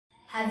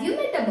Have you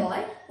met a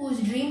boy whose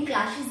dream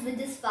clashes with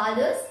his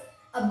father's?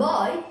 A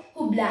boy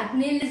who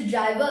blackmailed his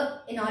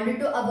driver in order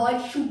to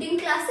avoid shooting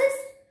classes?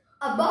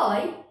 A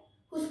boy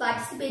who's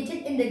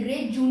participated in the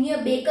Great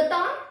Junior Bake-a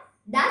Thon?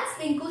 That's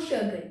Pinkoo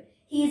Shergill.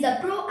 He is a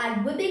pro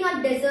at whipping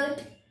up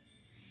dessert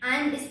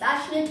and is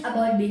passionate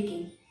about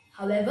baking.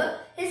 However,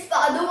 his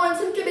father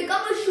wants him to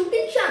become a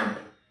shooting champ.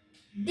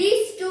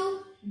 These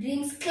two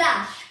dreams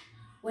clash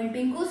when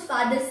Pinkoo's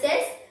father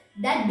says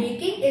that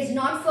baking is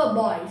not for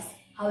boys.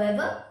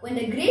 However, when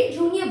the Great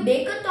Junior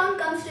Bake-a Thon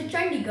comes to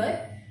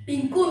Chandigarh,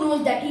 Pinkoo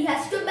knows that he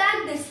has to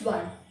bag this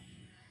one.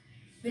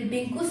 Will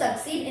Pinkoo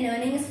succeed in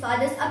earning his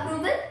father's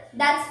approval?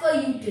 That's for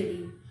you to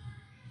read.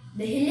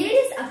 The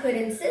hilarious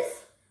occurrences,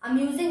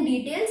 amusing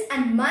details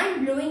and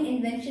mind-blowing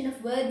invention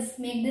of words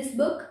make this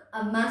book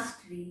a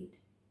must-read.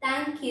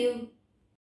 Thank you.